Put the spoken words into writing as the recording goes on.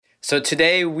So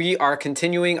today we are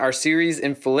continuing our series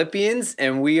in Philippians,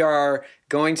 and we are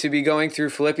going to be going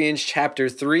through Philippians chapter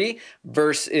 3,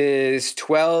 verses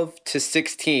 12 to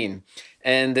 16.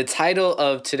 And the title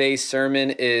of today's sermon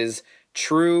is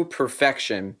True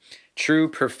Perfection. True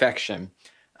Perfection.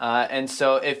 And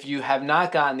so if you have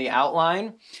not gotten the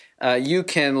outline, you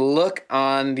can look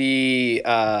on the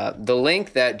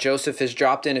link that Joseph has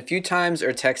dropped in a few times,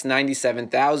 or text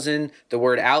 97,000, the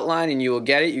word outline, and you will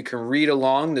get it. You can read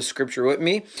along the scripture with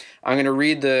me. I'm going to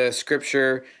read the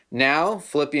scripture now,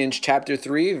 Philippians chapter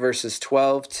 3, verses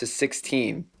 12 to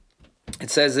 16.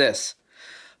 It says this.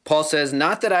 Paul says,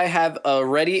 "Not that I have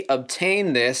already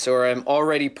obtained this or am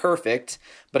already perfect,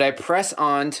 but I press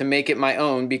on to make it my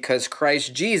own because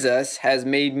Christ Jesus has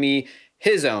made me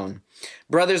his own.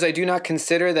 Brothers, I do not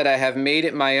consider that I have made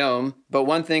it my own, but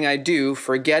one thing I do,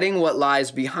 forgetting what lies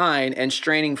behind and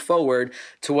straining forward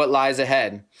to what lies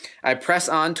ahead. I press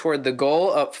on toward the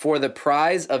goal for the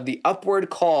prize of the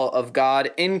upward call of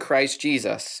God in Christ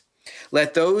Jesus.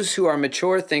 Let those who are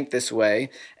mature think this way,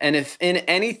 and if in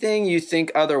anything you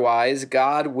think otherwise,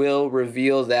 God will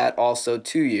reveal that also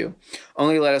to you.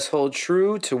 Only let us hold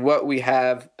true to what we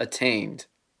have attained."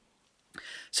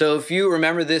 So if you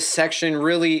remember, this section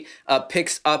really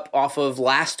picks up off of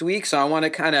last week. So I want to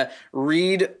kind of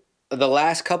read the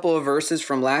last couple of verses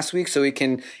from last week so we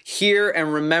can hear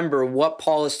and remember what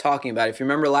Paul is talking about. If you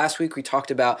remember last week, we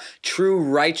talked about true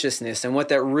righteousness and what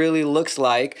that really looks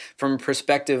like from a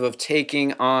perspective of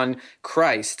taking on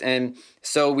Christ. And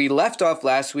so we left off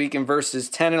last week in verses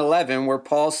 10 and 11, where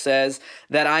Paul says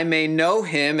that I may know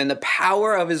him and the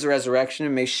power of his resurrection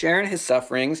and may share in his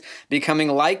sufferings, becoming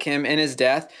like him in his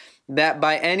death, that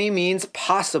by any means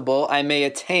possible I may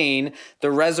attain the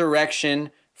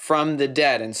resurrection from the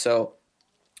dead. And so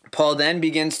Paul then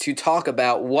begins to talk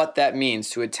about what that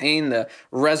means to attain the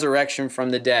resurrection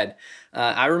from the dead.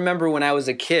 I remember when I was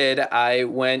a kid, I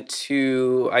used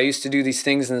to do these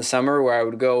things in the summer where I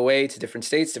would go away to different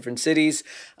states, different cities,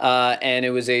 and it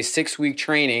was a 6-week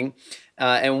training.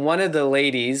 And one of the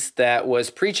ladies that was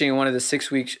preaching one of the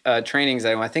 6-week trainings,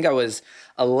 I think I was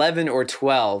 11 or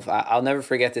 12. I'll never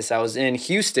forget this. I was in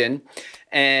Houston,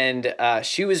 and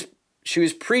she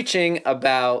was preaching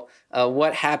about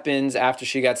what happens after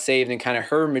she got saved and kind of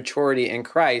her maturity in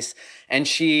Christ. And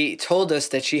she told us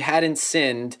that she hadn't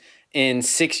sinned in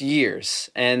 6 years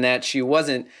and that she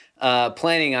wasn't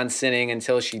planning on sinning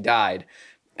until she died.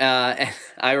 And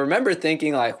I remember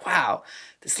thinking like, wow,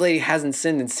 this lady hasn't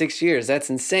sinned in 6 years. That's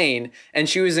insane. And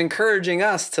she was encouraging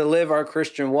us to live our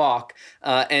Christian walk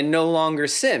and no longer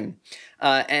sin.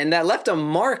 And that left a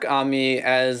mark on me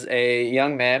as a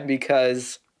young man,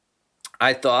 because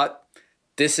I thought,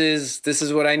 this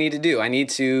is what I need to do. I need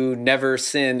to never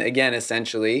sin again,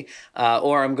 essentially,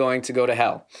 or I'm going to go to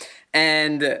hell.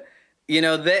 And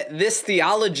this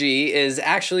theology has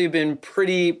actually been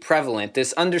pretty prevalent,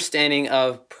 this understanding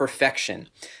of perfection,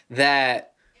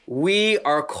 that we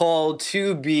are called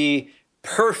to be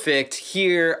perfect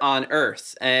here on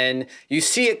earth. And you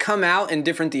see it come out in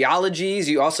different theologies.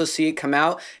 You also see it come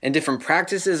out in different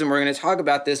practices, and we're going to talk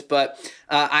about this. But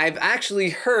I've actually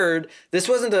heard, this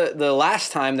wasn't the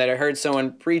last time that I heard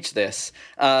someone preach this,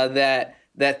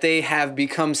 that they have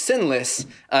become sinless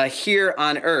here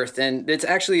on earth. And it's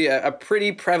actually a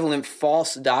pretty prevalent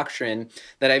false doctrine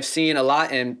that I've seen a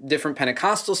lot in different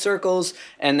Pentecostal circles,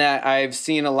 and that I've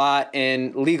seen a lot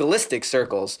in legalistic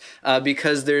circles,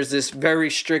 because there's this very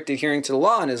strict adhering to the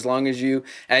law. And as long as you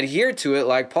adhere to it,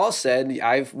 like Paul said,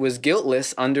 I was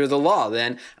guiltless under the law.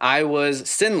 Then I was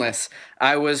sinless.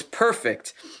 I was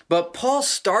perfect. But Paul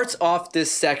starts off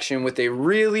this section with a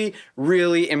really,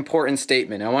 really important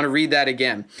statement. I want to read that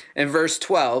again. In verse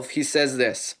 12, he says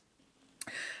this: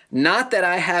 "Not that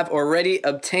I have already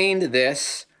obtained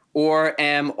this or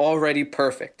am already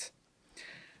perfect."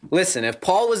 Listen, if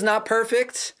Paul was not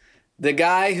perfect, the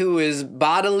guy who is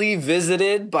bodily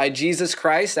visited by Jesus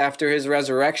Christ after his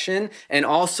resurrection and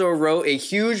also wrote a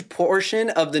huge portion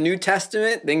of the New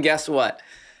Testament, then guess what?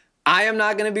 I am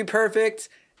not going to be perfect.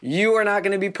 You are not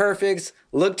going to be perfect.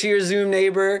 Look to your Zoom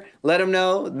neighbor. Let them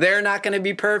know they're not going to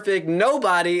be perfect.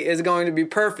 Nobody is going to be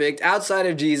perfect outside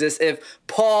of Jesus if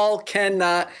Paul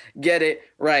cannot get it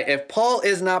right. If Paul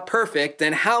is not perfect,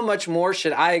 then how much more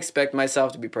should I expect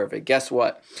myself to be perfect? Guess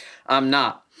what? I'm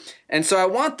not. And so I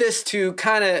want this to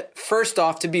kind of, first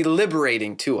off, to be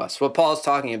liberating to us, what Paul's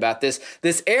talking about, this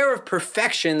air of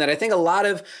perfection that I think a lot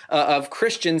of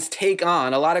Christians take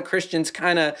on. A lot of Christians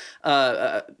kind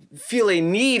of feel a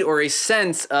need or a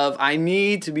sense of, I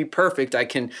need to be perfect. I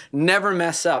can never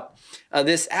mess up.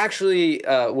 This actually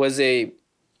was a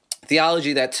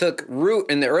theology that took root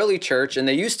in the early church, and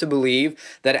they used to believe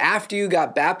that after you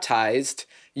got baptized,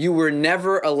 you were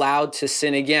never allowed to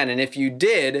sin again. And if you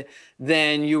did,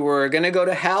 then you were going to go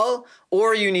to hell,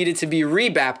 or you needed to be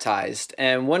rebaptized.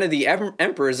 And one of the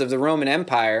emperors of the Roman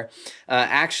Empire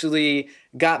actually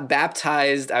got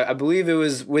baptized. I believe it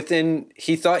was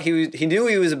he thought he knew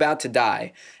he was about to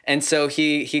die. And so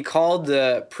he called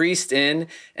the priest in,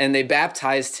 and they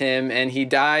baptized him, and he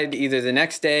died either the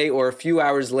next day or a few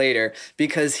hours later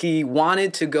because he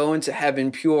wanted to go into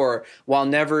heaven pure while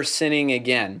never sinning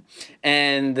again.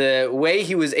 And the way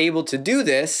he was able to do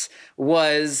this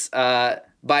was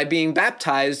by being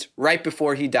baptized right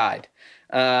before he died.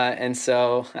 And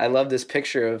so I love this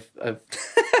picture of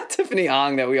Tiffany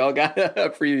Ong that we all got a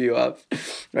preview of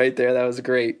right there. That was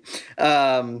great.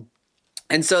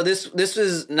 And so this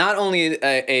is not only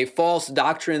a false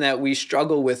doctrine that we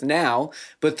struggle with now,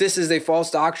 but this is a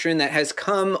false doctrine that has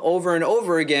come over and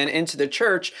over again into the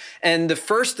church. And the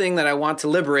first thing that I want to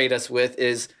liberate us with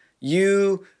is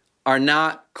you are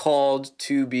not called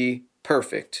to be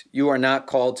perfect. You are not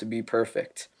called to be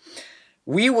perfect.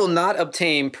 We will not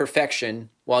obtain perfection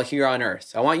while here on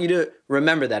earth. I want you to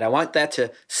remember that. I want that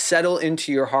to settle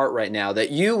into your heart right now,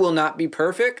 that you will not be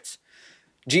perfect.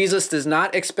 Jesus does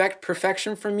not expect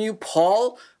perfection from you.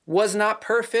 Paul was not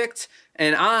perfect,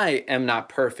 and I am not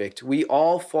perfect. We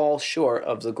all fall short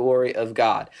of the glory of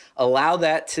God. Allow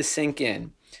that to sink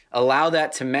in. Allow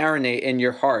that to marinate in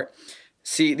your heart.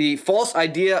 See, the false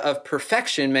idea of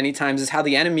perfection many times is how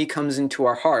the enemy comes into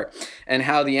our heart and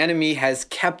how the enemy has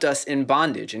kept us in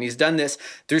bondage. And he's done this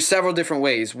through several different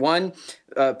ways. One,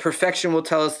 perfection will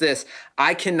tell us this: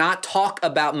 I cannot talk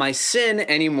about my sin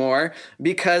anymore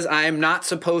because I am not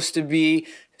supposed to be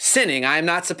sinning. I am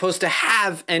not supposed to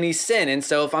have any sin. And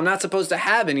so if I'm not supposed to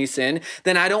have any sin,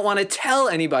 then I don't want to tell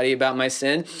anybody about my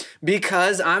sin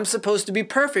because I'm supposed to be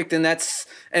perfect. And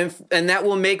that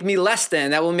will make me less than.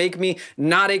 That will make me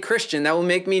not a Christian. That will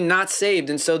make me not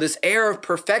saved. And so this air of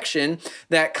perfection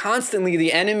that constantly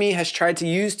the enemy has tried to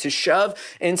use to shove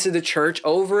into the church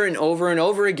over and over and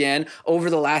over again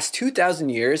over the last 2,000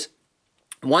 years,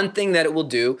 one thing that it will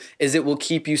do is it will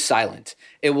keep you silent.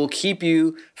 It will keep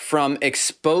you from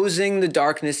exposing the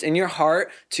darkness in your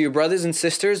heart to your brothers and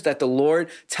sisters that the Lord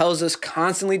tells us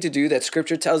constantly to do, that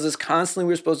Scripture tells us constantly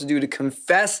we're supposed to do, to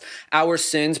confess our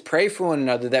sins, pray for one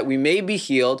another that we may be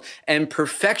healed. And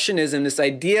perfectionism, this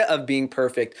idea of being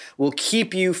perfect, will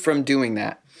keep you from doing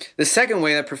that. The second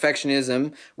way that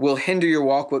perfectionism will hinder your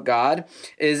walk with God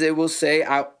is it will say,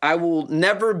 I will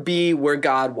never be where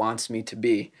God wants me to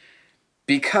be,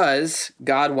 because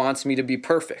God wants me to be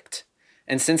perfect.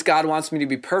 And since God wants me to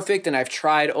be perfect and I've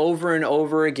tried over and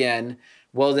over again,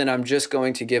 well, then I'm just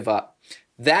going to give up.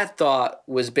 That thought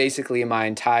was basically my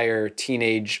entire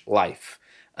teenage life,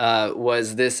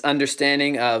 was this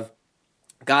understanding of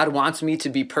God wants me to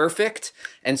be perfect.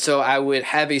 And so I would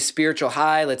have a spiritual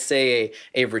high, let's say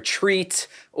a retreat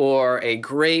or a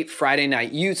great Friday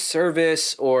night youth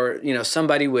service, or,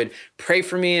 somebody would pray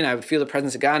for me and I would feel the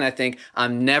presence of God. And I think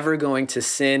I'm never going to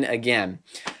sin again.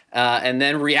 And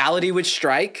then reality would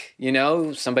strike,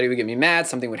 somebody would get me mad,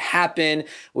 something would happen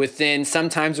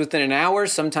sometimes within an hour,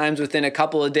 sometimes within a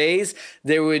couple of days,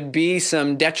 there would be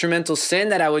some detrimental sin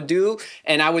that I would do,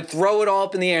 and I would throw it all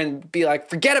up in the air and be like,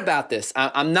 forget about this.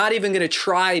 I'm not even going to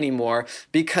try anymore,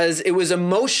 because it was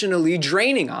emotionally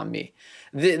draining on me.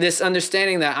 This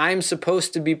understanding that I'm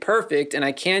supposed to be perfect and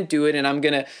I can't do it, and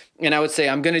I would say,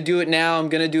 I'm going to do it now,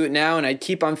 and I'd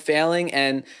keep on failing.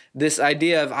 And this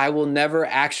idea of I will never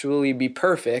actually be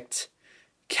perfect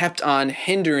kept on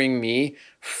hindering me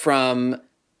from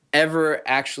ever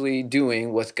actually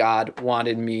doing what God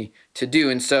wanted me to do.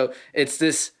 And so it's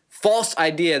this false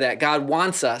idea that God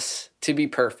wants us to be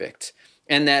perfect,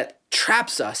 and that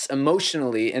traps us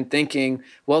emotionally in thinking,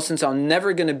 well, since I'm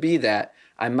never going to be that,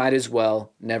 I might as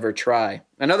well never try.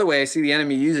 Another way I see the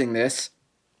enemy using this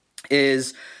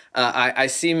is I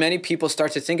see many people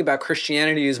start to think about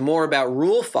Christianity as more about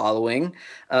rule following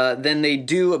than they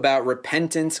do about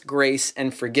repentance, grace,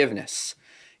 and forgiveness.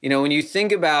 When you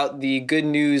think about the good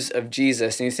news of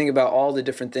Jesus and you think about all the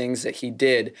different things that he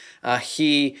did,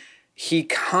 he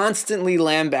constantly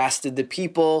lambasted the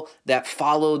people that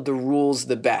followed the rules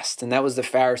the best, and that was the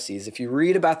Pharisees. If you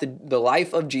read about the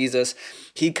life of Jesus,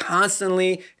 he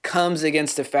constantly comes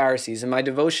against the Pharisees. In my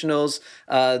devotionals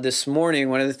this morning,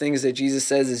 one of the things that Jesus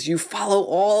says is, you follow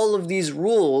all of these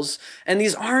rules, and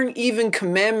these aren't even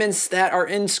commandments that are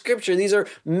in Scripture. These are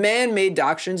man-made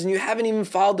doctrines, and you haven't even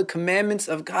followed the commandments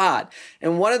of God.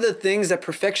 And one of the things that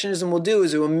perfectionism will do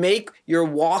is it will make your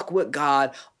walk with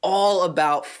God all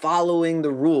about following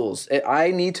the rules.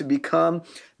 I need to become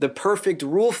the perfect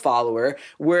rule follower,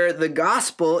 where the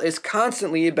gospel is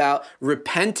constantly about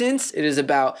repentance, it is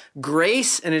about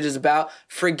grace, and it is about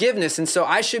forgiveness. And so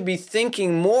I should be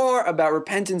thinking more about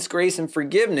repentance, grace, and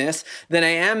forgiveness than I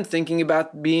am thinking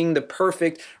about being the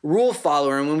perfect rule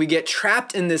follower. And when we get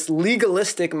trapped in this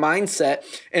legalistic mindset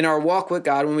in our walk with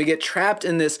God, when we get trapped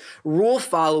in this rule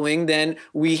following, then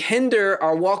we hinder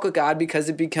our walk with God, because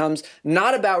it becomes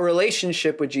not about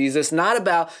relationship with Jesus, not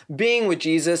about being with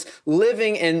Jesus,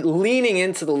 living and leaning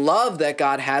into the love that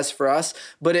God has for us,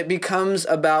 but it becomes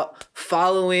about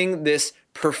following this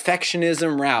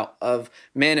perfectionism route of,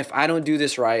 man, if I don't do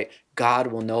this right, God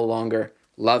will no longer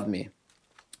love me.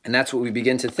 And that's what we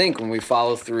begin to think when we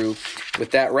follow through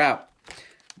with that route.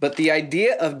 But the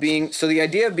idea of being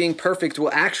perfect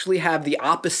will actually have the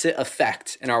opposite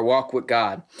effect in our walk with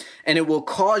God. And it will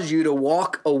cause you to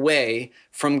walk away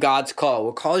from God's call. It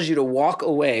will cause you to walk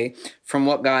away from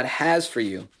what God has for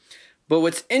you. But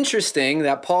what's interesting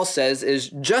that Paul says is,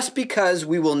 just because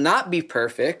we will not be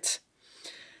perfect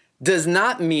does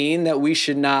not mean that we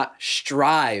should not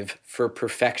strive for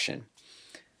perfection.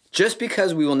 Just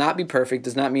because we will not be perfect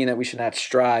does not mean that we should not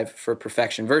strive for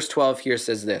perfection. Verse 12 here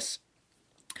says this: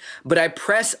 "But I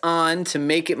press on to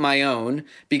make it my own,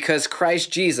 because Christ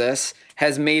Jesus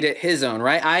has made it his own,"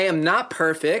 right? I am not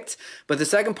perfect, but the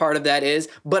second part of that is,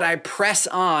 but I press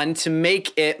on to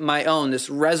make it my own. This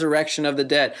resurrection of the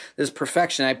dead, this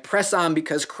perfection. I press on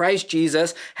because Christ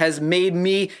Jesus has made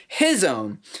me his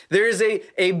own. There is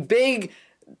a big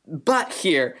but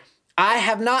here. I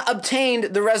have not obtained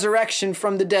the resurrection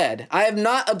from the dead. I have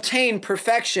not obtained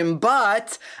perfection,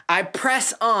 but I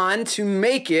press on to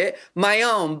make it my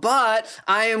own. But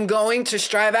I am going to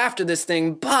strive after this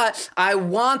thing, but I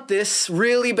want this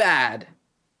really bad.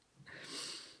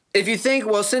 If you think,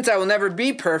 well, since I will never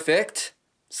be perfect,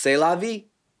 c'est la vie.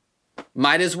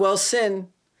 Might as well sin.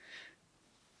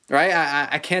 Right?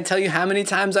 I can't tell you how many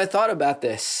times I thought about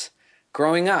this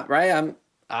growing up, right?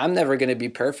 I'm never going to be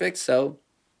perfect, so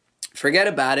forget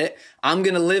about it. I'm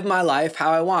going to live my life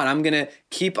how I want. I'm going to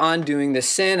keep on doing the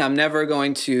sin. I'm never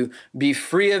going to be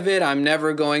free of it. I'm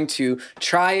never going to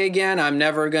try again. I'm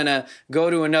never going to go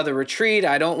to another retreat.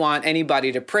 I don't want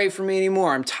anybody to pray for me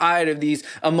anymore. I'm tired of these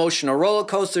emotional roller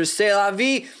coasters. C'est la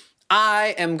vie.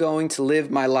 I am going to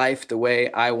live my life the way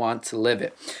I want to live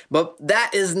it. But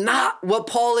that is not what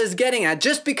Paul is getting at.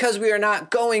 Just because we are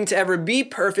not going to ever be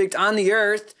perfect on the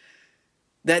earth,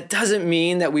 that doesn't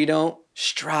mean that we don't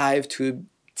strive to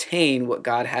obtain what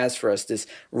God has for us, this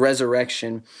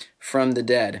resurrection from the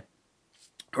dead,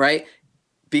 right?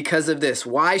 Because of this.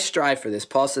 Why strive for this?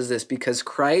 Paul says this: because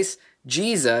Christ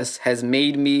Jesus has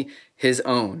made me his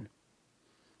own.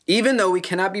 Even though we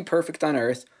cannot be perfect on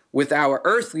earth, with our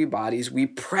earthly bodies, we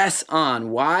press on.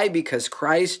 Why? Because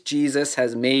Christ Jesus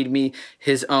has made me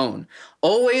his own.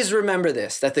 Always remember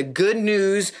this, that the good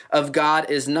news of God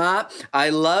is not, I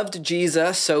loved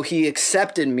Jesus, so he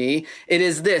accepted me. It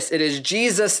is this, it is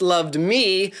Jesus loved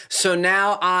me, so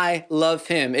now I love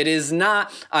him. It is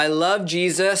not, I love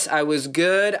Jesus, I was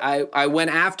good, I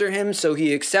went after him, so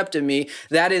he accepted me.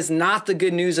 That is not the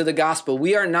good news of the gospel.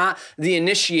 We are not the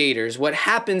initiators. What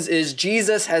happens is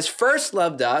Jesus has first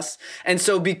loved us, and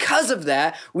so because of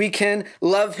that, we can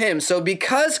love him. So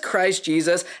because Christ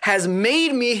Jesus has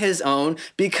made me his own,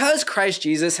 because Christ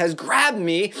Jesus has grabbed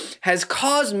me, has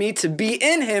caused me to be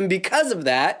in him because of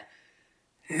that,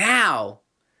 now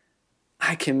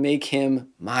I can make him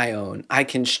my own. I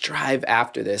can strive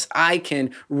after this. I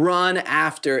can run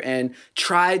after and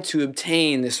try to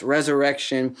obtain this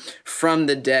resurrection from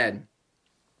the dead.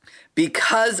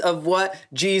 Because of what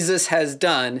Jesus has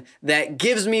done, that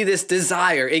gives me this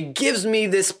desire. It gives me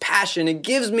this passion. It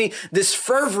gives me this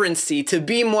fervency to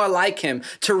be more like him,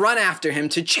 to run after him,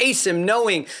 to chase him,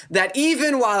 knowing that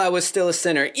even while I was still a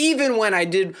sinner, even when I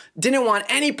didn't want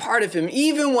any part of him,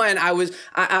 even when I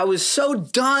was so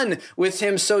done with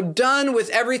him, so done with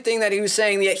everything that he was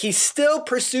saying, yet he still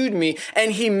pursued me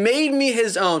and he made me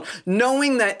his own,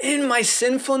 knowing that in my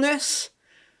sinfulness,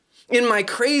 in my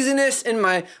craziness, in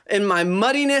my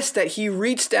muddiness, that he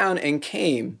reached down and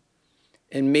came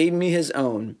and made me his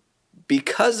own.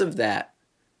 Because of that,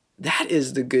 that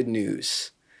is the good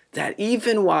news. That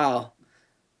even while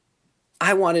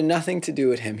I wanted nothing to do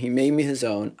with him, he made me his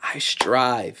own. I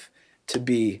strive to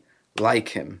be like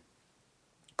him.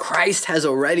 Christ has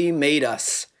already made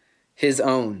us his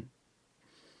own.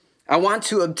 I want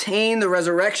to obtain the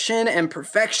resurrection and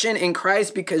perfection in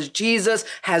Christ because Jesus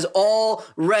has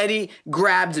already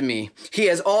grabbed me. He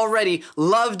has already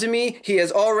loved me. He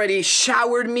has already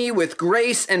showered me with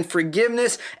grace and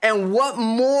forgiveness. And what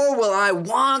more will I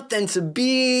want than to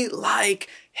be like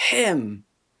him?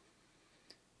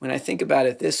 when I think about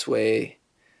it this way,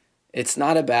 it's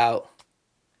not about,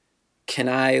 can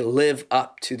I live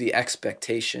up to the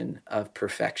expectation of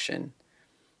perfection?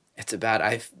 It's about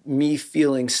me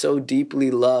feeling so deeply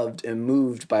loved and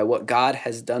moved by what God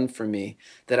has done for me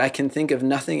that I can think of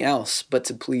nothing else but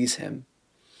to please him.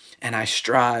 And I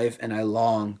strive and I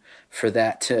long for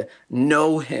that, to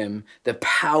know him, the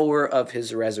power of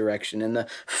his resurrection and the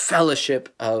fellowship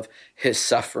of his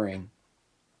suffering.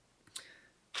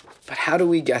 But how do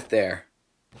we get there?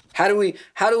 How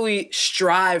do we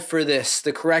strive for this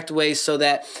the correct way so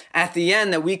that at the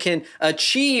end that we can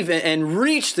achieve and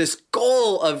reach this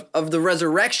goal of the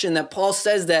resurrection that Paul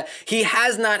says that he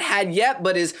has not had yet,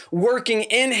 but is working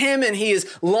in him and he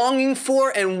is longing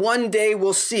for, and one day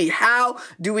we'll see. How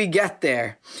do we get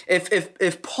there?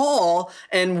 If Paul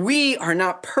and we are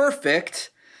not perfect,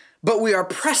 but we are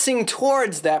pressing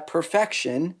towards that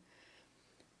perfection,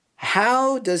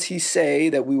 how does he say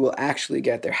that we will actually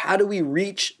get there? How do we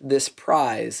reach this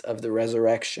prize of the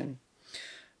resurrection?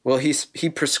 Well, he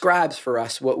prescribes for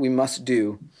us what we must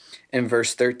do. In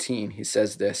verse 13, he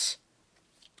says this: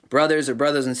 brothers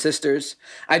and sisters,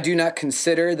 I do not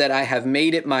consider that I have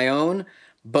made it my own,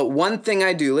 but one thing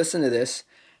I do, listen to this,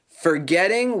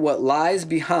 forgetting what lies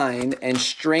behind and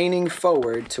straining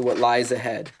forward to what lies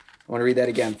ahead. I want to read that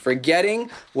again. Forgetting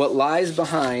what lies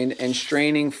behind and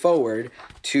straining forward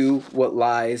to what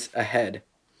lies ahead.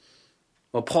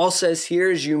 What Paul says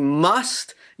here is you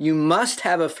must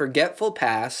have a forgetful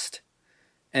past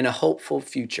and a hopeful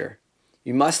future.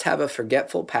 You must have a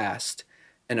forgetful past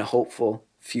and a hopeful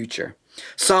future.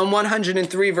 Psalm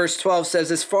 103 verse 12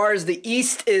 says, as far as the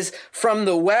east is from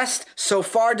the west, so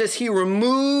far does he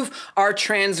remove our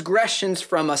transgressions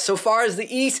from us. So far as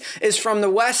the east is from the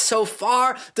west, so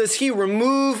far does he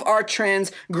remove our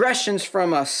transgressions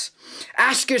from us.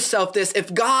 Ask yourself this: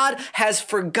 if God has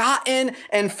forgotten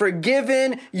and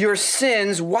forgiven your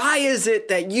sins, why is it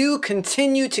that you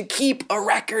continue to keep a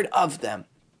record of them?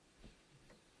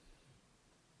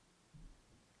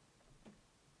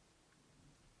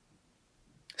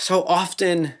 So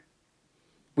often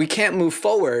we can't move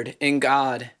forward in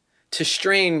God to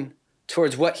strain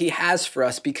towards what he has for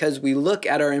us because we look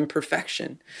at our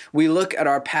imperfection. We look at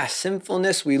our past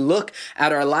sinfulness. We look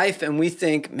at our life and we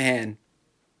think, man,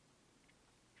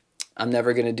 I'm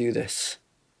never going to do this.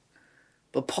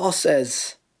 But Paul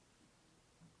says,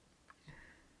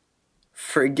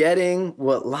 forgetting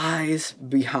what lies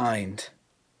behind.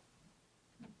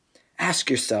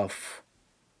 Ask yourself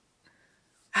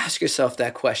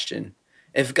that question.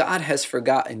 If God has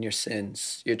forgotten your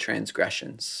sins, your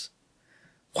transgressions,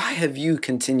 why have you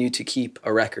continued to keep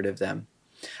a record of them?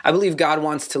 I believe God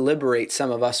wants to liberate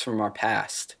some of us from our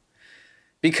past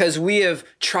because we have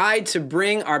tried to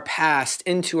bring our past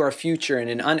into our future in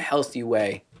an unhealthy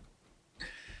way,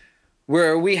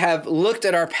 where we have looked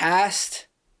at our past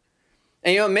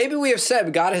and, maybe we have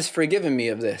said, God has forgiven me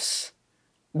of this.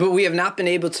 But we have not been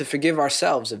able to forgive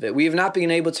ourselves of it. We have not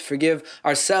been able to forgive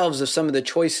ourselves of some of the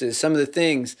choices, some of the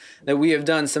things that we have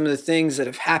done, some of the things that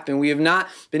have happened. We have not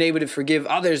been able to forgive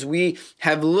others. We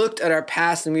have looked at our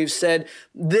past and we've said,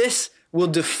 this will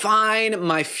define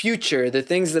my future, the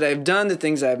things that I've done, the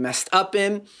things I've messed up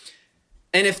in.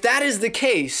 And if that is the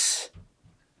case,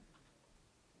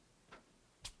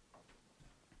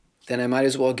 then I might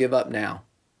as well give up now.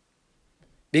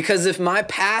 Because if my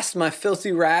past, my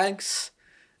filthy rags,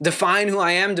 define who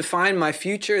I am, define my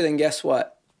future, then guess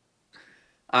what?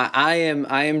 I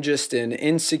am just an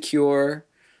insecure,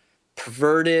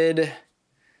 perverted,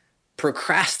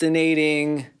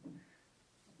 procrastinating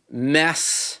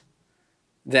mess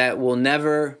that will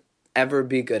never, ever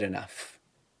be good enough.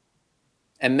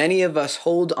 And many of us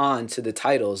hold on to the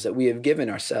titles that we have given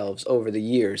ourselves over the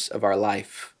years of our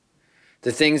life.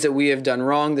 The things that we have done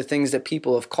wrong, the things that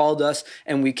people have called us,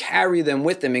 and we carry them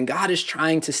with them. And God is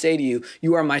trying to say to you,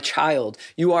 you are my child.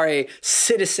 You are a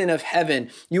citizen of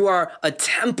heaven. You are a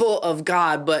temple of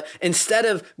God. But instead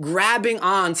of grabbing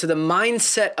on to the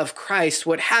mindset of Christ,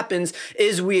 what happens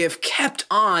is we have kept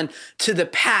on to the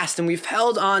past and we've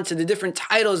held on to the different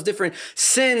titles, different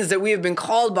sins that we have been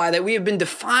called by, that we have been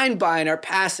defined by in our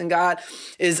past. And God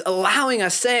is allowing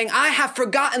us, saying, I have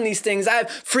forgotten these things. I have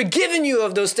forgiven you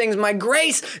of those things. My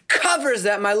grace covers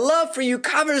that. My love for you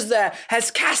covers that,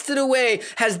 has cast it away,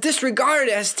 has disregarded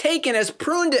it, has taken, has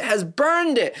pruned it, has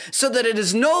burned it so that it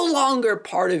is no longer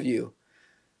part of you.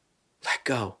 Let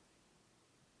go.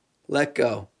 Let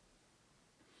go.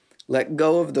 Let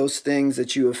go of those things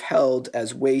that you have held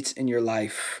as weights in your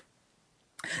life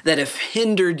that have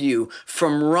hindered you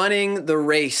from running the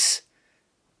race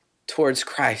towards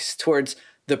Christ, towards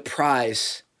the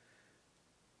prize.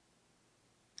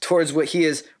 towards what he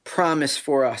has promised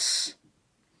for us.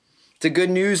 The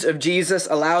good news of Jesus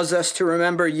allows us to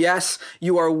remember, yes,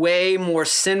 you are way more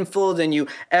sinful than you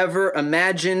ever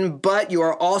imagined, but you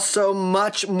are also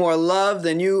much more loved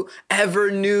than you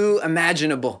ever knew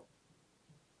imaginable.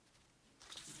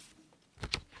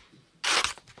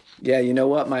 Yeah, you know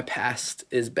what? My past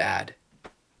is bad.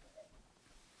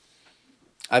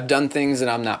 I've done things that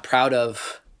I'm not proud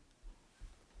of.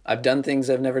 I've done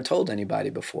things I've never told anybody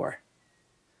before.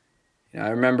 I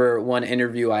remember one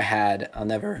interview I had, I'll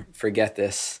never forget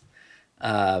this.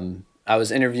 I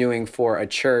was interviewing for a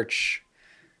church.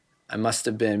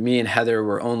 Me and Heather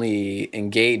were only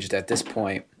engaged at this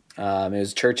point. It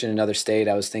was a church in another state.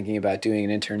 I was thinking about doing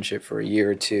an internship for a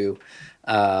year or two,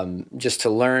 just to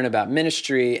learn about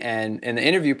ministry. And in the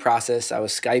interview process, I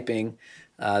was Skyping.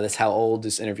 That's how old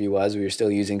this interview was. We were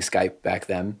still using Skype back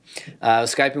then. I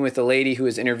was Skyping with the lady who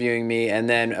was interviewing me, and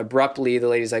then abruptly the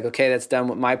lady's like, okay, that's done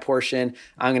with my portion.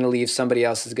 I'm going to leave. Somebody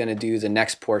else is going to do the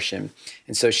next portion.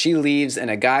 And so she leaves, and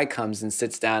a guy comes and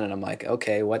sits down, and I'm like,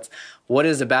 okay, what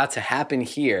is about to happen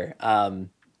here?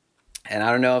 And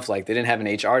I don't know if they didn't have an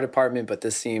HR department, but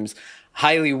this seems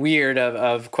highly weird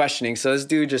of questioning. So this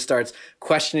dude just starts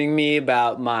questioning me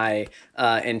about my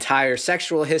entire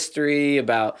sexual history,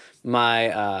 about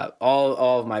my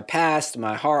all of my past,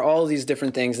 my heart, all these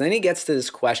different things. And then he gets to this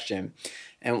question.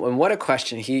 And what a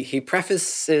question. He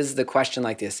prefaces the question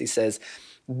like this. He says,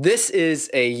 this is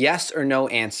a yes or no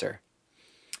answer.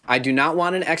 I do not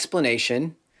want an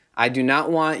explanation. I do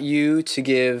not want you to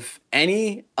give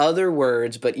any other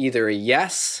words but either a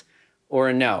yes or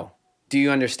a no. Do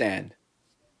you understand?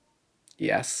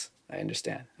 Yes, I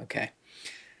understand. Okay.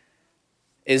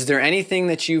 Is there anything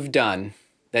that you've done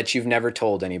that you've never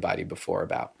told anybody before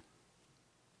about?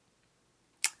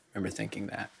 I remember thinking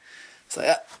that. It's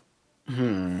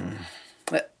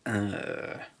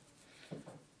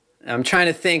I'm trying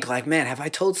to think man, have I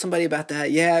told somebody about that?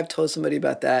 Yeah, I've told somebody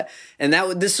about that. And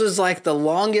this was the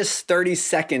longest 30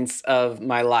 seconds of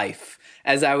my life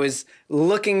as I was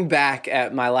looking back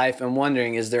at my life and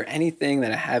wondering, is there anything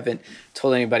that I haven't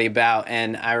told anybody about?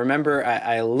 And I remember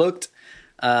I looked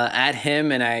at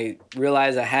him and I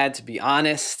realized I had to be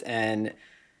honest. And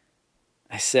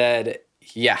I said,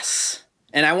 yes.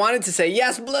 And I wanted to say,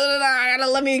 yes, blah, blah, blah,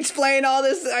 let me explain all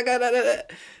this.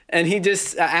 And he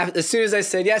just, as soon as I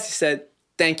said yes, he said,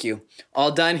 thank you.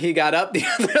 All done. He got up. The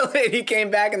other lady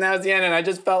came back, and that was the end. And I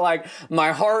just felt like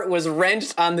my heart was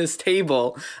wrenched on this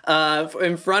table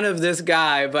in front of this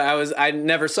guy. But I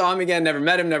never saw him again, never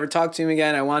met him, never talked to him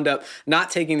again. I wound up not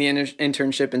taking the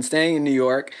internship and staying in New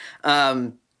York.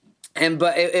 This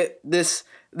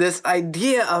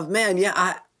idea of, man, yeah,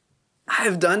 I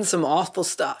have done some awful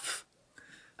stuff.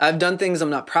 I've done things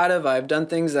I'm not proud of. I've done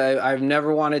things I've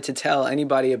never wanted to tell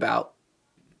anybody about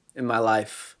in my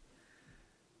life.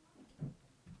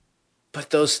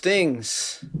 But those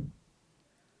things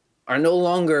are no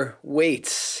longer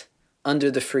weights under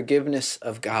the forgiveness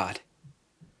of God.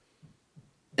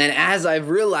 And as I've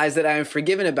realized that I am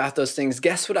forgiven about those things,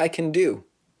 guess what I can do?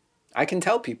 I can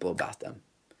tell people about them.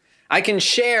 I can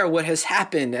share what has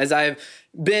happened as I've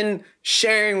been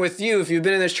sharing with you. If you've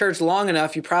been in this church long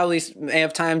enough, you probably may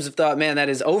have times have thought, man, that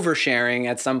is oversharing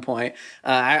at some point.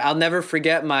 I'll never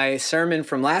forget my sermon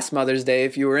from last Mother's Day.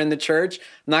 If you were in the church,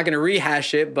 I'm not going to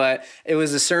rehash it, but it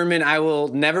was a sermon I will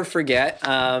never forget.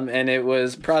 And it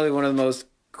was probably one of the most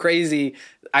crazy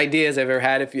ideas I've ever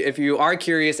had. If you are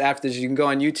curious after this, you can go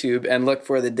on YouTube and look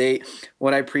for the date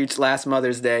when I preached last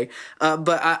Mother's Day.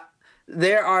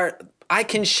 I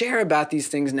can share about these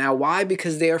things now. Why?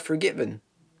 Because they are forgiven.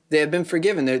 They have been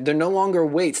forgiven. They're no longer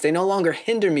weights. They no longer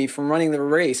hinder me from running the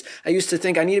race. I used to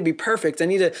think I need to be perfect. I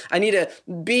need to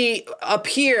be up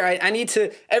here.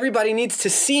 Everybody needs to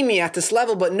see me at this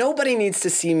level, but nobody needs to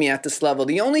see me at this level.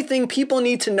 The only thing people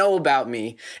need to know about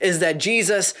me is that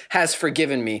Jesus has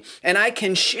forgiven me. And I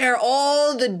can share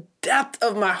all the depth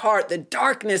of my heart, the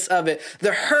darkness of it,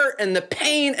 the hurt and the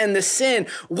pain and the sin.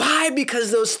 Why?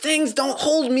 Because those things don't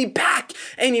hold me back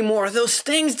anymore. Those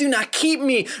things do not keep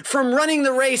me from running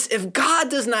the race. If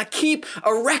God does not keep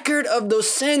a record of those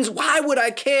sins, why would I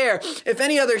care? If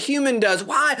any other human does,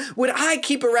 why would I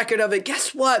keep a record of it?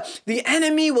 Guess what? The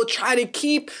enemy will try to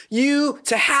keep you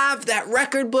to have that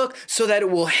record book so that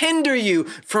it will hinder you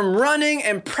from running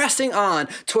and pressing on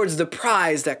towards the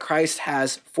prize that Christ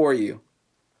has for you.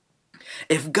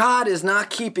 If God is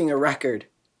not keeping a record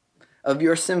of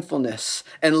your sinfulness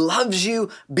and loves you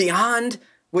beyond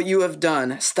what you have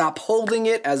done, stop holding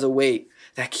it as a weight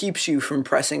that keeps you from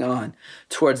pressing on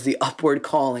towards the upward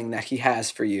calling that he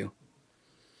has for you.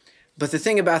 But the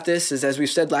thing about this is, as we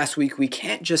said last week, we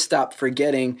can't just stop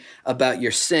forgetting about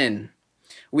your sin.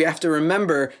 we have to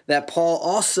remember that Paul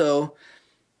also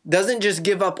doesn't just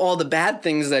give up all the bad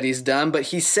things that he's done, but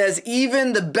he says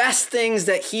even the best things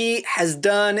that he has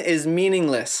done is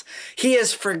meaningless. He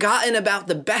has forgotten about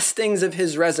the best things of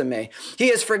his resume. He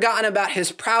has forgotten about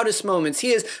his proudest moments.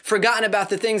 He has forgotten about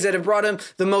the things that have brought him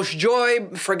the most joy,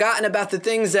 forgotten about the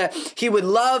things that he would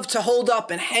love to hold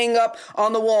up and hang up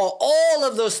on the wall. All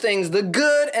of those things, the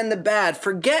good and the bad.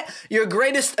 Forget your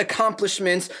greatest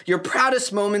accomplishments, your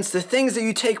proudest moments, the things that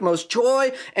you take most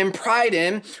joy and pride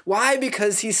in. Why?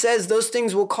 Because he says those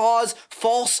things will cause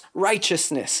false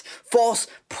righteousness, false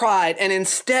pride, and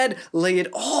instead lay it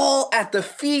all at the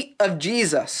feet of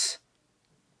Jesus.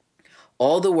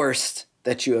 All the worst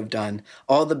that you have done,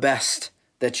 all the best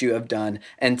that you have done,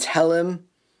 and tell him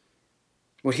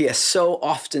what he has so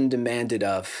often demanded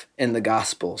of in the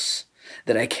Gospels,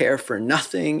 that I care for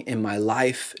nothing in my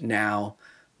life now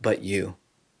but you.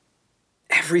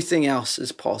 Everything else,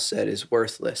 as Paul said, is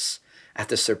worthless at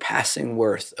the surpassing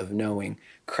worth of knowing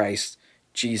Christ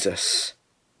Jesus.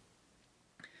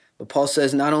 But Paul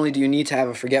says not only do you need to have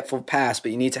a forgetful past,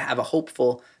 but you need to have a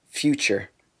hopeful future.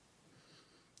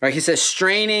 Right? He says,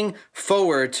 straining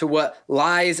forward to what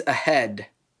lies ahead.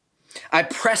 I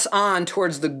press on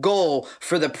towards the goal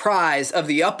for the prize of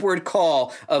the upward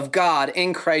call of God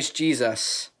in Christ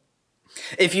Jesus.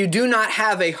 If you do not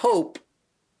have a hope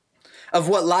of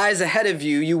what lies ahead of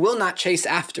you, you will not chase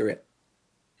after it.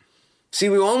 See,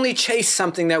 we only chase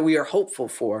something that we are hopeful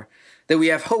for, that we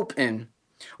have hope in.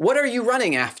 What are you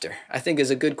running after? I think is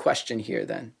a good question here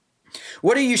then.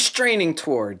 What are you straining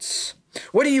towards?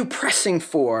 What are you pressing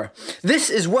for? This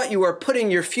is what you are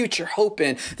putting your future hope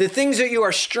in. The things that you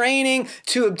are straining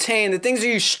to obtain, the things that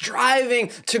you're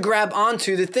striving to grab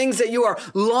onto, the things that you are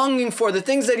longing for, the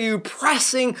things that you're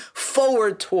pressing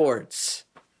forward towards.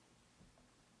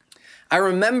 I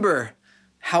remember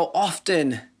how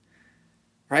often,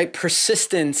 right,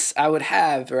 persistence I would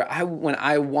have, when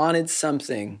I wanted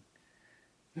something,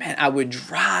 man, I would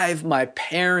drive my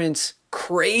parents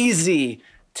crazy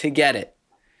to get it,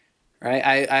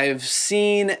 right? I've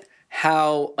seen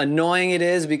how annoying it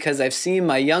is because I've seen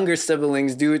my younger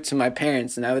siblings do it to my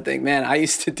parents, and I would think, man, I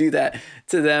used to do that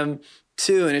to them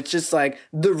too. And it's just like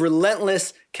the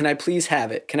relentless, can I please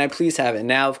have it? Can I please have it?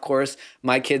 Now, of course,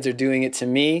 my kids are doing it to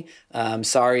me.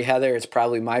 Sorry, Heather, it's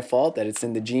probably my fault that it's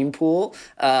in the gene pool.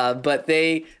 But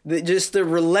just the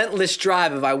relentless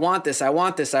drive of I want this, I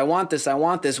want this, I want this, I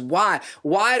want this. Why?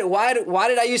 Why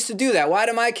did I used to do that? Why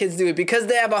do my kids do it? Because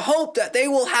they have a hope that they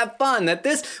will have fun, that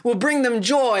this will bring them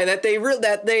joy, that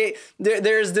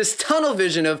there's this tunnel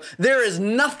vision of there is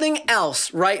nothing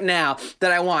else right now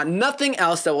that I want, nothing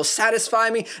else that will satisfy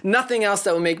me, nothing else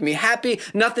that will make me happy,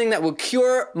 nothing that will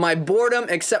cure my boredom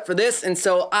except for this. And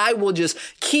so I will just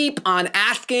keep on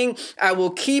asking. I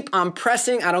will keep on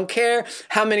pressing. I don't care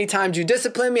how many times you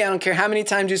discipline me. I don't care how many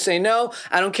times you say no.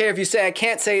 I don't care if you say I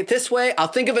can't say it this way. I'll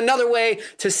think of another way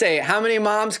to say it. How many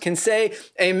moms can say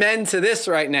amen to this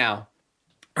right now?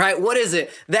 Right? What is it?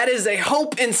 That is a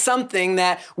hope in something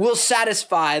that will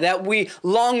satisfy, that we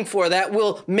long for, that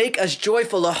will make us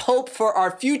joyful, a hope for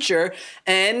our future.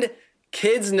 And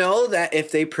kids know that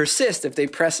if they persist, if they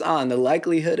press on, the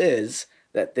likelihood is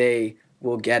that they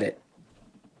will get it.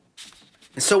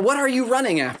 So what are you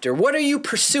running after? What are you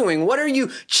pursuing? What are you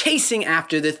chasing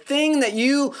after? The thing that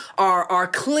you are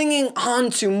clinging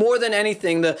on to more than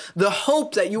anything, the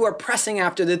hope that you are pressing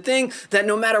after, the thing that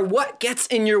no matter what gets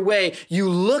in your way, you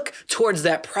look towards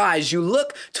that prize, you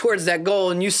look towards that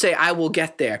goal, and you say, I will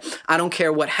get there. I don't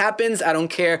care what happens. I don't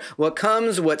care what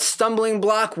comes, what stumbling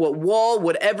block, what wall,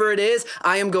 whatever it is,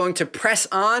 I am going to press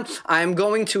on. I am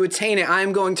going to attain it. I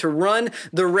am going to run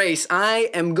the race. I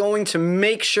am going to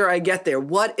make sure I get there.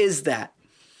 What is that?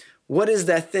 What is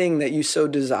that thing that you so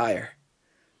desire?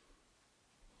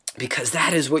 Because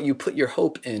that is what you put your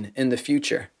hope in the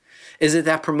future. Is it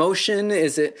that promotion?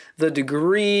 Is it the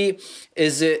degree?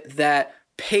 Is it that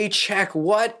paycheck?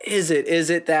 What is it?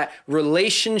 Is it that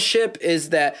relationship?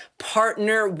 Is that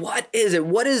partner? What is it?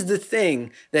 What is the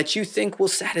thing that you think will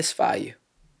satisfy you?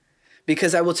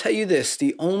 Because I will tell you this,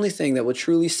 the only thing that will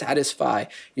truly satisfy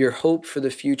your hope for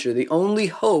the future, the only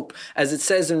hope, as it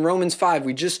says in Romans 5,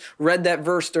 we just read that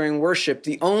verse during worship,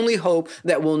 the only hope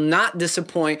that will not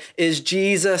disappoint is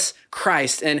Jesus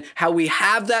Christ. And how we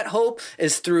have that hope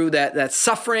is through that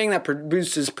suffering that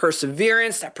produces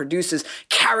perseverance, that produces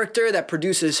character, that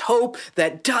produces hope,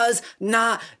 that does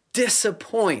not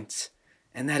disappoint.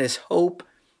 And that is hope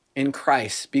in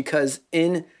Christ, because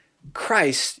in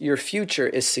Christ, your future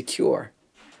is secure.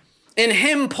 In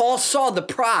him, Paul saw the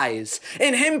prize.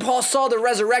 In him, Paul saw the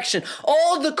resurrection.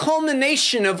 All the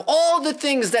culmination of all the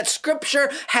things that Scripture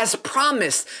has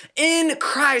promised. In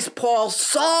Christ, Paul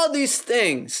saw these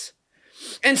things.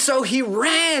 And so he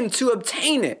ran to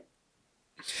obtain it.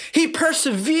 He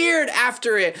persevered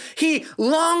after it. He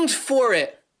longed for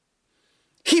it.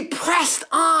 He pressed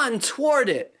on toward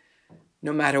it,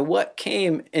 no matter what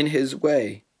came in his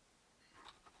way.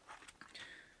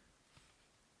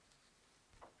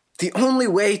 The only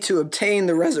way to obtain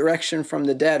the resurrection from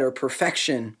the dead or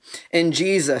perfection in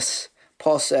Jesus,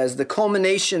 Paul says, the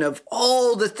culmination of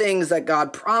all the things that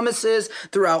God promises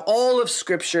throughout all of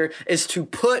Scripture is to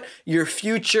put your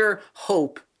future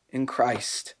hope in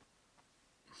Christ.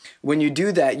 When you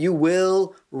do that, you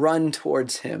will run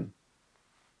towards him.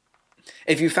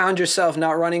 If you found yourself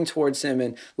not running towards him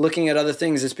and looking at other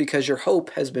things, it's because your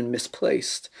hope has been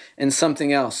misplaced in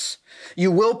something else.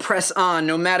 You will press on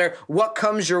no matter what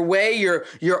comes your way. Your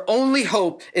only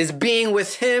hope is being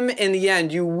with him in the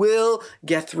end. You will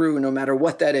get through no matter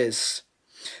what that is.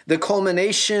 The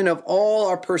culmination of all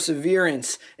our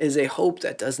perseverance is a hope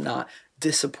that does not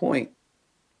disappoint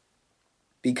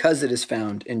because it is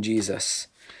found in Jesus.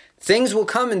 Things will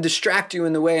come and distract you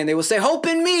in the way, and they will say, hope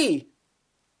in me.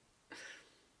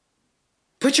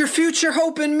 Put your future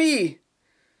hope in me.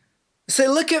 Say,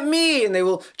 look at me. And they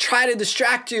will try to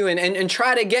distract you and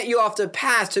try to get you off the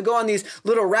path to go on these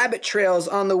little rabbit trails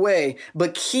on the way.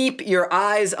 But keep your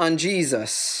eyes on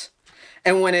Jesus.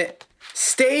 And when it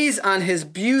stays on his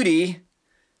beauty,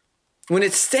 when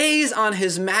it stays on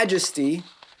his majesty,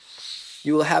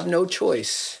 you will have no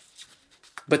choice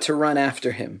but to run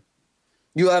after him.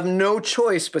 You will have no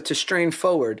choice but to strain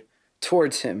forward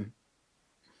towards him.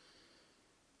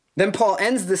 Then Paul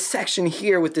ends this section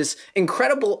here with this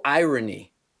incredible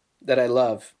irony that I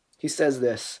love. He says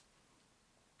this,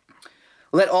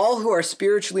 let all who are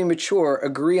spiritually mature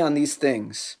agree on these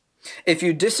things. If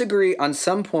you disagree on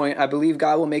some point, I believe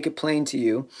God will make it plain to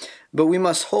you, but we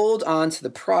must hold on to the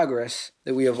progress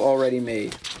that we have already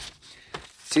made.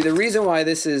 See, the reason why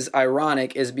this is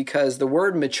ironic is because the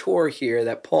word mature here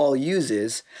that Paul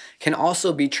uses can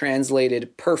also be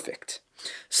translated perfect.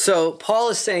 So Paul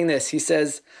is saying this. He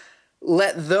says,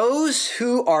 let those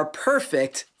who are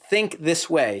perfect think this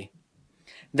way,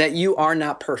 that you are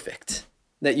not perfect,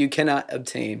 that you cannot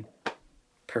obtain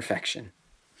perfection.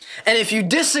 And if you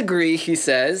disagree, he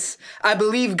says, I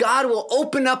believe God will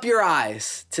open up your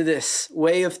eyes to this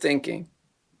way of thinking.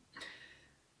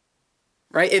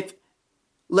 Right?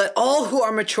 Let all who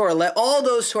are mature, let all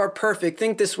those who are perfect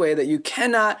think this way, that you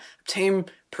cannot obtain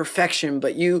perfection,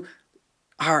 but you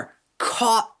are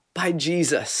caught by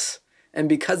Jesus. And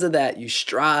because of that, you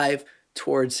strive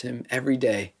towards him every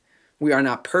day. We are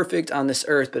not perfect on this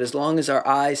earth, but as long as our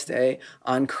eyes stay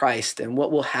on Christ, and what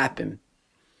will happen?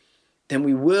 Then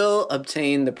we will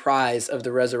obtain the prize of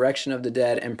the resurrection of the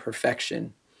dead and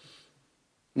perfection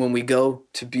when we go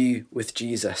to be with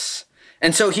Jesus.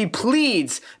 And so he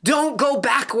pleads, don't go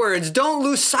backwards. Don't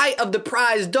lose sight of the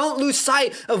prize. Don't lose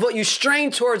sight of what you strain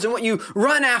towards and what you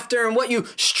run after and what you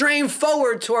strain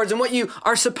forward towards and what you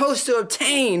are supposed to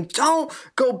obtain. Don't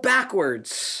go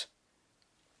backwards.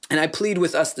 And I plead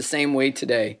with us the same way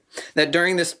today, that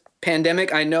during this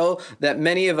pandemic, I know that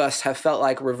many of us have felt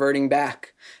like reverting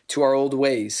back to our old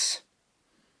ways.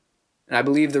 And I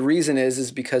believe the reason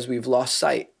is because we've lost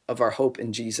sight of our hope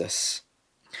in Jesus.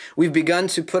 We've begun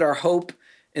to put our hope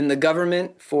in the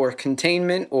government for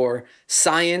containment, or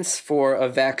science for a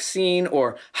vaccine,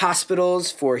 or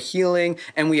hospitals for healing,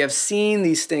 and we have seen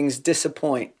these things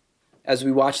disappoint as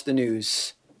we watch the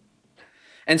news.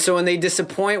 And so when they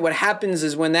disappoint, what happens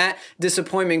is when that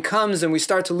disappointment comes and we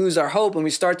start to lose our hope and we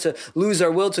start to lose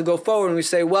our will to go forward, and we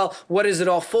say, well, what is it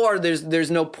all for?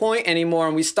 There's no point anymore.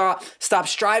 And we stop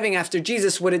striving after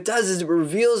Jesus. What it does is it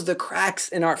reveals the cracks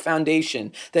in our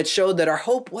foundation that showed that our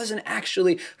hope wasn't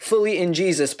actually fully in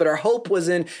Jesus, but our hope was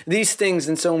in these things.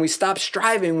 And so when we stop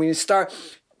striving, when we start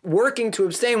working to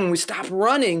abstain, when we stop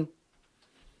running,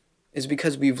 is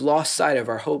because we've lost sight of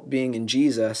our hope being in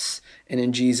Jesus and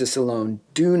in Jesus alone.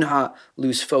 Do not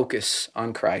lose focus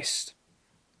on Christ.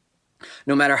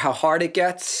 No matter how hard it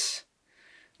gets,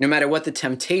 no matter what the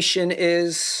temptation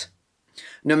is,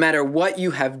 no matter what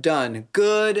you have done,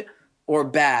 good or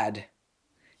bad,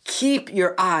 keep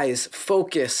your eyes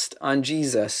focused on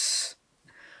Jesus.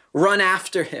 Run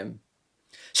after him.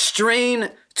 Strain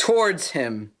towards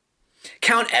him.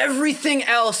 Count everything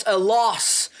else a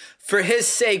loss for his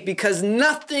sake, because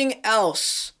nothing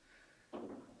else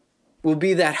will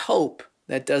be that hope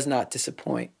that does not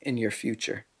disappoint in your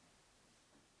future.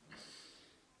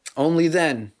 Only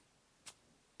then,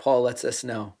 Paul lets us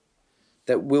know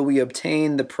that will we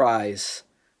obtain the prize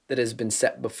that has been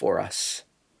set before us.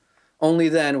 Only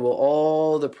then will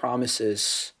all the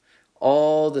promises,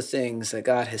 all the things that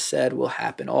God has said will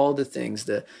happen, all the things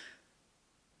that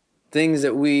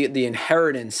the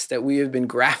inheritance that we have been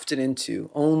grafted into,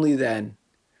 only then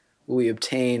will we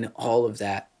obtain all of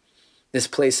that. This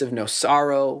place of no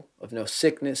sorrow, of no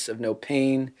sickness, of no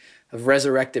pain, of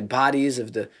resurrected bodies,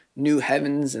 of the new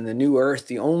heavens and the new earth.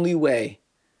 The only way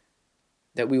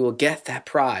that we will get that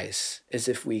prize is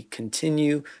if we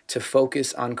continue to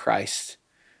focus on Christ,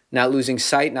 not losing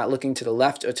sight, not looking to the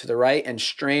left or to the right, and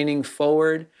straining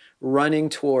forward, running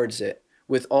towards it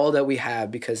with all that we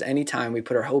have, because anytime we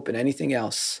put our hope in anything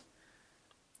else,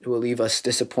 it will leave us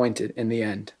disappointed in the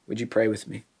end. Would you pray with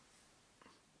me?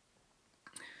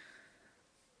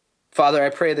 Father, I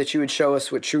pray that you would show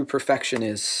us what true perfection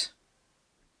is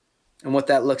and what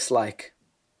that looks like.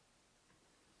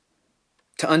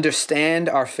 To understand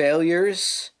our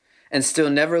failures and still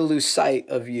never lose sight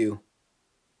of you.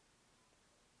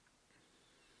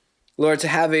 Lord, to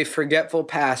have a forgetful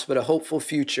past but a hopeful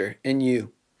future in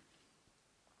you.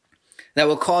 That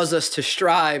will cause us to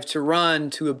strive, to run,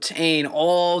 to obtain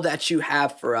all that you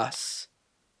have for us.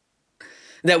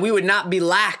 That we would not be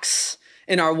lax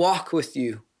in our walk with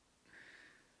you.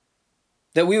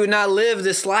 That we would not live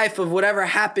this life of whatever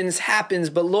happens, happens,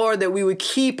 but Lord, that we would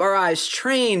keep our eyes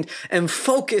trained and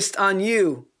focused on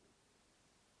you.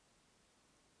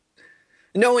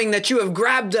 Knowing that you have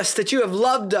grabbed us, that you have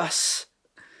loved us,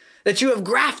 that you have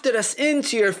grafted us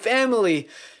into your family,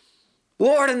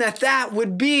 Lord, and that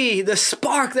would be the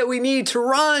spark that we need to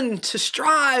run, to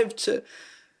strive, to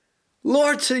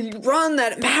run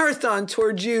that marathon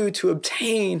towards you, to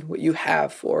obtain what you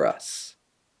have for us.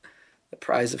 The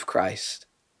prize of Christ,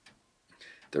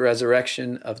 the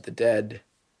resurrection of the dead,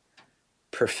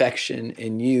 perfection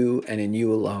in you and in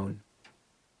you alone.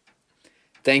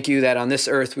 Thank you that on this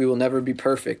earth we will never be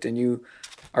perfect, and you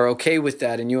are okay with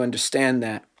that, and you understand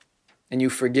that, and you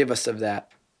forgive us of that.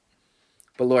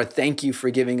 But Lord, thank you for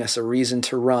giving us a reason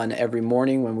to run every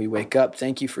morning when we wake up.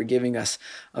 Thank you for giving us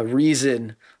a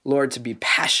reason, Lord, to be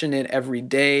passionate every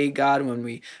day, God, when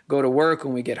we go to work,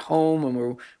 when we get home, when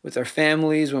we're with our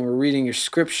families, when we're reading your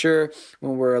scripture,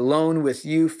 when we're alone with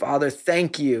you. Father,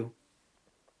 thank you.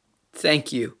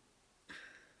 Thank you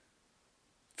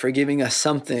for giving us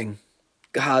something,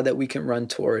 God, that we can run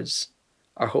towards,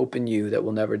 our hope in you that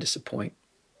will never disappoint.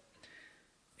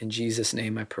 In Jesus'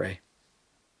 name I pray.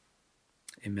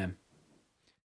 Amen.